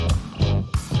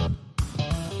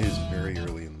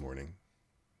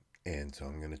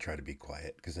morning, so I'm going to try to be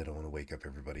quiet because I don't want to wake up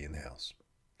everybody in the house.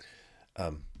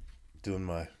 Um, Doing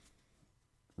my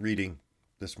reading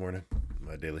this morning,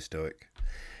 my daily Stoic,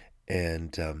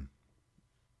 and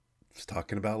was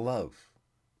talking about love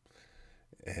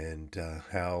and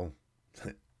how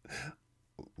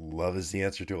love is the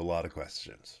answer to a lot of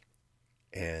questions.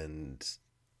 And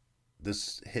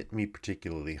this hit me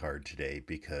particularly hard today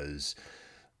because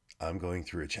I'm going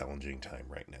through a challenging time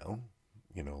right now.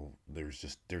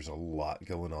 There's a lot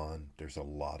going on. There's a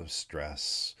lot of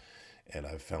stress, and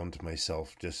I've found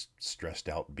myself just stressed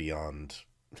out beyond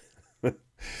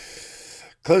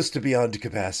close to beyond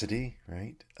capacity,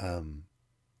 right?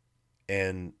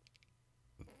 And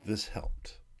this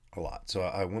helped a lot. So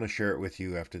I want to share it with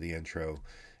you after the intro,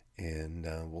 and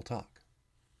we'll talk.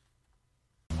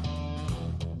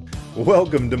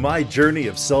 Welcome to my journey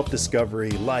of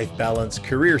self-discovery, life balance,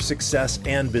 career success,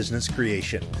 and business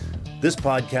creation. This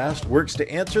podcast works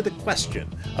to answer the question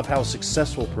of how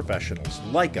successful professionals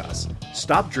like us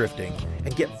stop drifting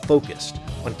and get focused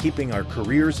on keeping our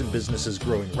careers and businesses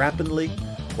growing rapidly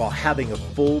while having a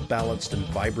full, balanced, and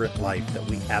vibrant life that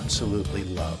we absolutely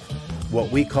love. What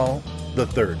we call the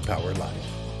Third Power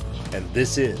Life. And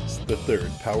this is the Third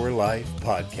Power Life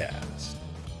podcast.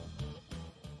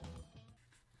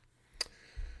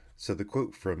 So the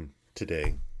quote from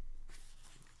today,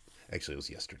 actually it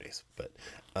was yesterday's, but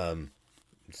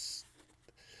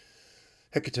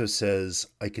Hecate says,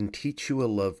 "I can teach you a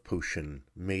love potion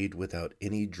made without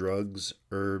any drugs,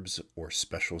 herbs, or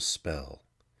special spell.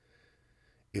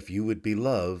 If you would be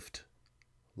loved,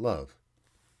 love."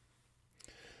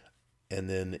 And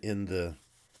then in the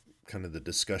kind of the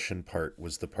discussion part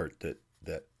was the part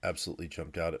that absolutely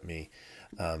jumped out at me.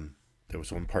 There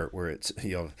was one part where it's,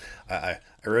 I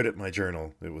wrote it in my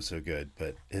journal. It was so good,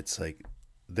 but it's like,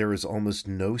 there is almost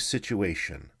no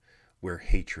situation where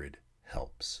hatred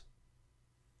helps.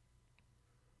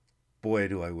 Boy,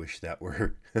 do I wish that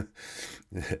were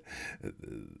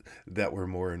that were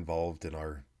more involved in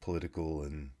our political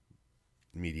and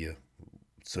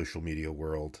social media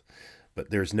world.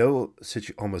 But there's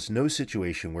almost no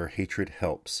situation where hatred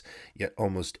helps, yet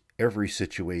almost every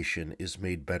situation is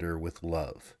made better with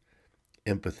love,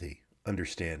 empathy,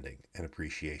 understanding, and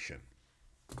appreciation.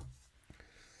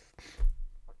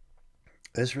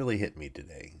 This really hit me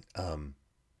today.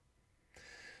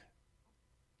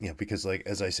 Because like,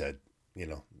 as I said,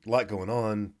 a lot going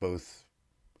on, both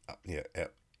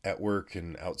at work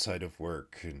and outside of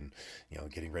work, and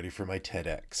getting ready for my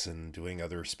TEDx and doing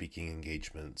other speaking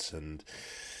engagements, and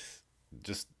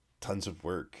just tons of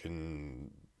work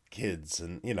and kids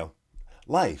and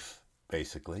life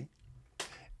basically.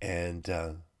 And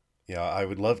I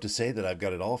would love to say that I've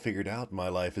got it all figured out. My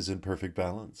life is in perfect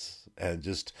balance and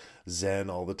just zen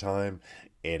all the time.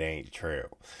 It ain't true,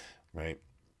 right?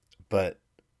 But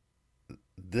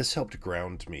this helped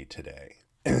ground me today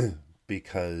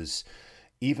because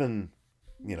even,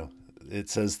 it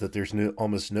says that there's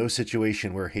almost no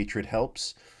situation where hatred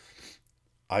helps.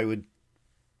 I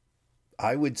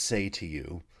would say to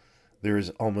you, there is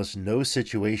almost no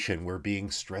situation where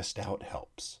being stressed out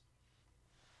helps.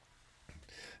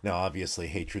 Now, obviously,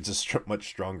 hatred's a much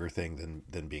stronger thing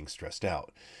than being stressed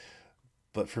out.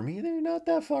 But for me, they're not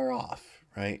that far off,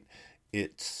 right?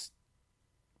 It's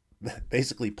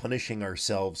basically punishing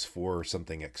ourselves for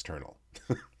something external,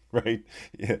 right?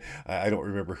 Yeah, I don't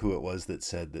remember who it was that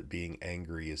said that being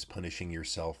angry is punishing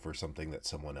yourself for something that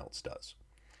someone else does.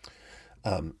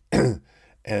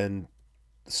 And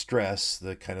stress,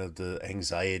 the kind of the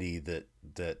anxiety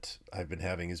that I've been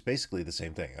having is basically the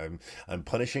same thing. I'm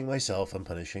punishing myself, I'm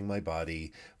punishing my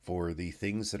body for the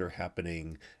things that are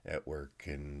happening at work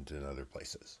and in other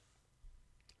places.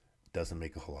 Doesn't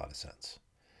make a whole lot of sense.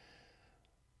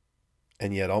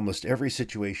 And yet almost every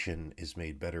situation is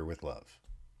made better with love,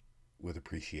 with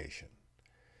appreciation.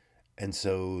 And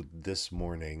so this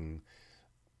morning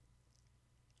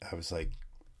I was like,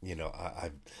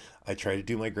 I try to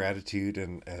do my gratitude,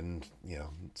 and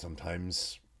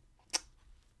sometimes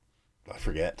I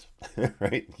forget,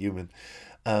 right? Human.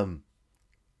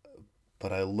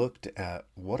 But I looked at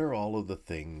what are all of the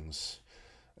things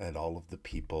and all of the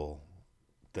people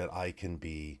that I can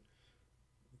be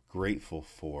grateful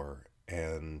for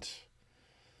and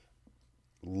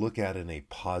look at in a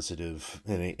positive,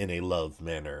 in a love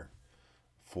manner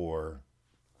for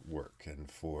work and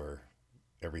for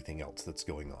everything else that's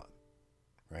going on,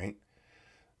 right?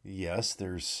 Yes,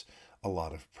 there's a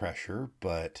lot of pressure,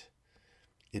 but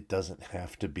it doesn't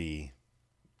have to be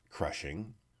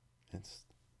crushing. It's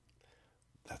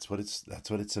that's what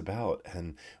it's about.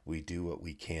 And we do what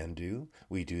we can do.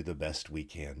 We do the best we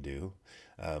can do.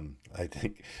 I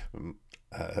think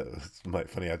it's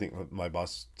funny. I think my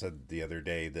boss said the other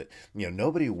day that,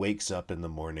 nobody wakes up in the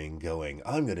morning going,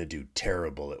 I'm going to do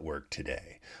terrible at work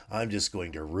today. I'm just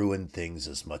going to ruin things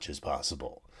as much as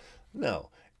possible. No,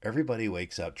 everybody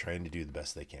wakes up trying to do the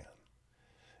best they can.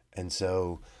 And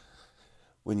so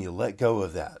when you let go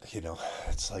of that,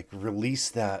 it's like release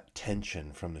that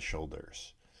tension from the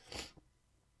shoulders.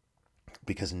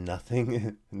 Because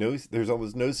there's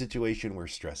almost no situation where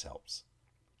stress helps.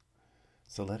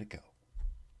 So let it go.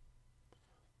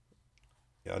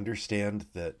 Understand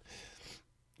that,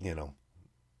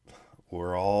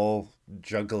 we're all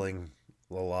juggling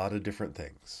a lot of different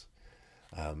things.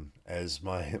 As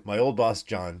my old boss,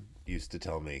 John, used to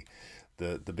tell me,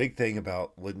 the big thing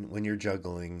about when you're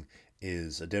juggling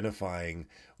is identifying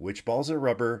which balls are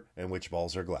rubber and which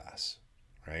balls are glass,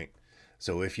 right?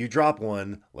 So if you drop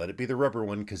one, let it be the rubber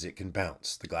one because it can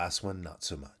bounce. The glass one, not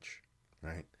so much,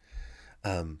 right?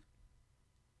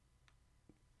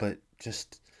 But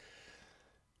just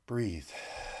breathe.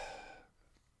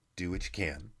 Do what you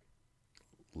can.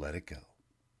 Let it go.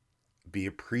 Be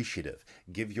appreciative.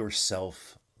 Give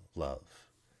yourself love.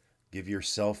 Give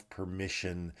yourself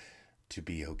permission to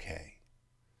be okay.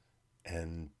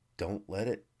 And don't let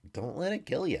it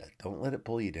kill you. Don't let it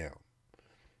pull you down.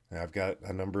 And I've got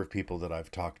a number of people that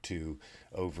I've talked to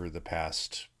over the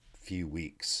past few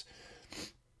weeks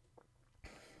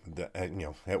that,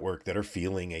 at work that are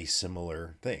feeling a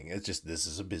similar thing. It's just, this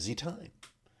is a busy time.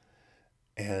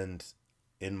 And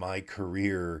in my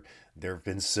career, there have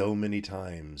been so many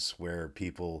times where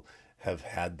people have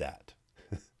had that,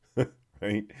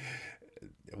 right?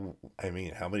 I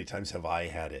mean, how many times have I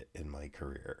had it in my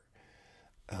career?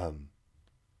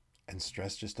 And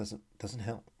stress just doesn't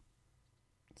help.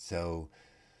 So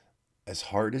as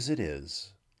hard as it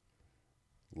is,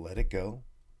 let it go.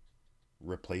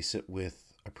 Replace it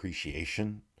with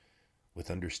appreciation,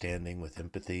 with understanding, with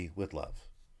empathy, with love.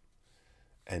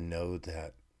 And know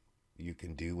that you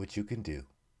can do what you can do.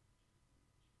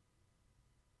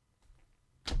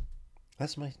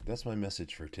 That's my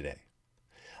message for today.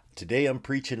 Today I'm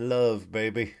preaching love,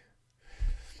 baby.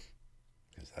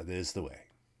 Because that is the way.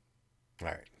 All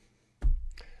right.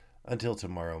 Until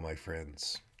tomorrow, my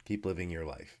friends, keep living your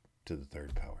life to the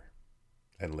third power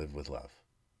and live with love.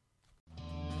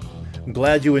 I'm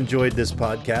glad you enjoyed this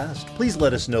podcast. Please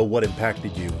let us know what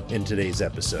impacted you in today's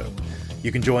episode.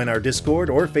 You can join our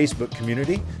Discord or Facebook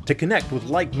community to connect with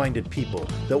like-minded people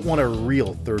that want a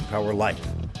real third power life.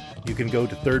 You can go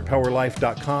to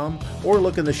thirdpowerlife.com or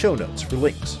look in the show notes for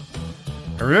links.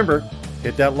 And remember,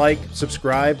 hit that like,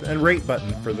 subscribe, and rate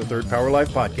button for the Third Power Life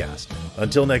podcast.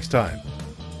 Until next time.